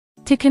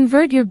To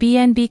convert your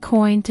BNB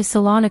coin to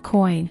Solana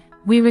coin,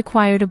 we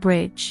required a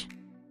bridge,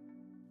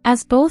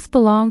 as both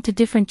belong to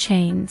different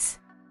chains.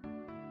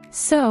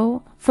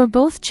 So, for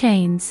both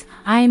chains,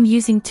 I am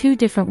using two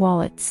different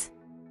wallets.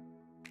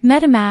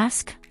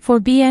 MetaMask, for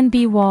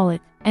BNB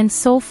wallet, and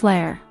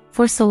Solflare,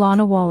 for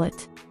Solana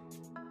wallet.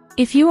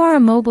 If you are a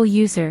mobile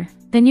user,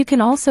 then you can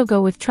also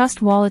go with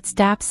Trust Wallet's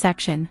dApp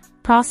section,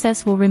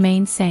 process will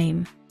remain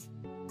same.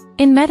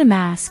 In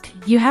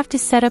MetaMask, you have to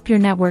set up your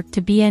network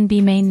to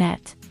BNB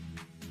mainnet.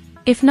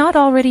 If not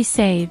already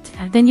saved,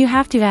 then you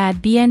have to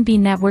add BNB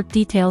network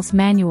details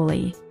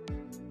manually.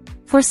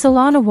 For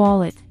Solana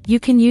wallet, you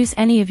can use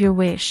any of your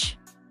wish.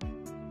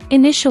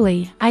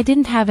 Initially, I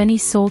didn't have any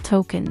Sol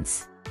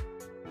tokens.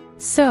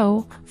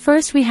 So,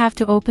 first we have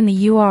to open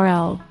the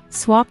URL,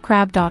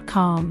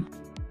 SwapCrab.com.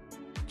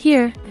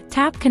 Here,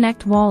 tap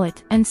Connect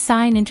Wallet and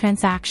Sign in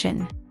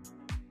Transaction.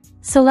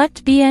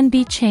 Select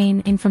BNB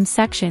Chain in from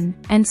section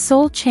and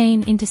Sol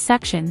Chain into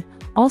section,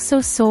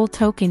 also Sol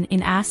Token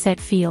in Asset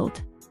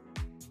field.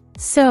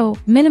 So,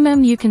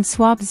 minimum you can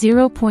swap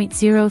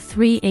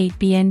 0.038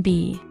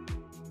 BNB.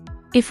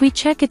 If we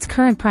check its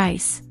current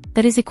price,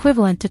 that is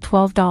equivalent to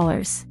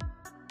 $12.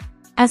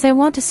 As I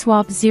want to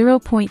swap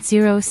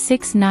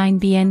 0.069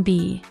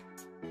 BNB.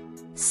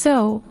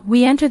 So,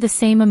 we enter the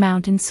same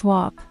amount in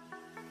swap.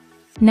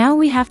 Now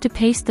we have to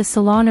paste the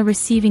Solana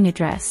receiving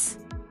address.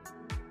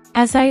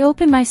 As I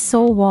open my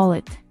Sol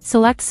wallet,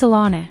 select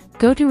Solana,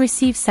 go to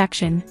Receive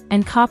section,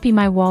 and copy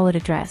my wallet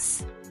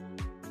address.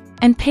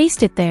 And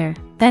paste it there,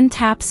 then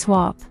tap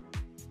Swap.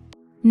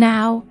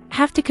 Now,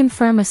 have to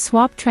confirm a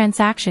swap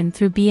transaction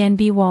through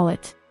BNB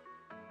wallet.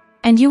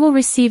 And you will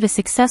receive a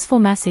successful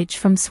message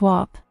from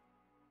Swap.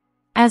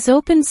 As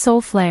open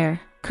Solflare,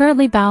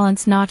 currently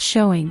balance not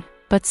showing,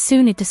 but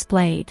soon it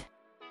displayed.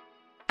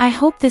 I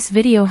hope this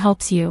video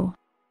helps you.